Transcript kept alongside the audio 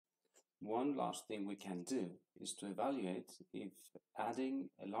One last thing we can do is to evaluate if adding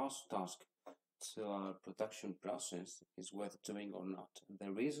a last task to our production process is worth doing or not.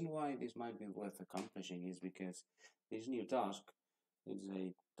 The reason why this might be worth accomplishing is because this new task is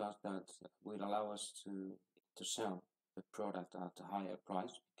a task that will allow us to sell the product at a higher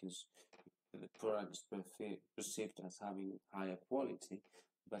price because the product is perceived as having higher quality.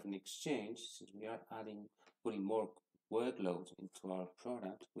 But in exchange, since we are putting more workload into our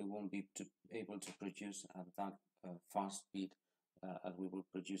product, we won't be able to produce at that fast speed as we were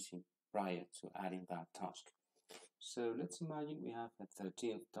producing prior to adding that task. So let's imagine we have a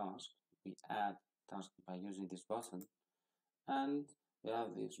 13th task. We add task by using this button, and we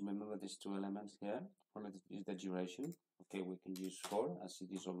have this. Remember these two elements here. One is the duration. Okay, we can use 4 as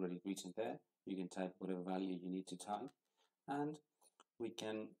it is already written there. You can type whatever value you need to type, and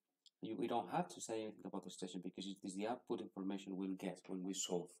we don't have to say anything about the station because it is the output information we'll get when we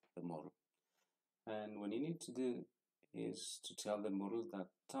solve the model. And what you need to do is to tell the model that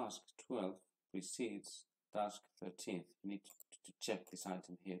task 12 precedes task 13th. You need to check this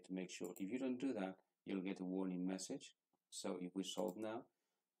item here to make sure. If you don't do that, you'll get a warning message. So if we solve now,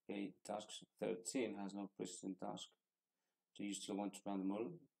 okay, task 13 has no precedent task. Do you still want to run the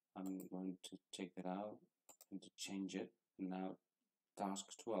model? I'm going to take that out and to change it. Now task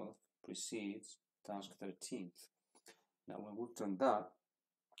 12 precedes task 13th. Now when we've done that,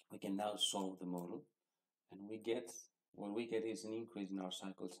 we can now solve the model, and what we get is an increase in our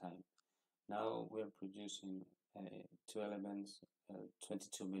cycle time. Now we're producing two elements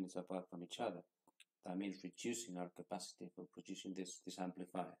 22 minutes apart from each other. That means reducing our capacity for producing this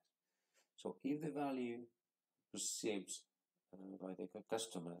amplifier. So if the value perceived by the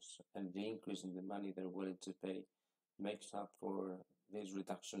customers and the increase in the money they're willing to pay makes up for this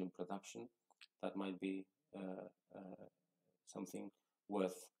reduction in production, that might be something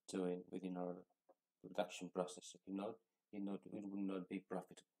worth doing within our production process. If not, it would not be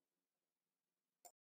profitable.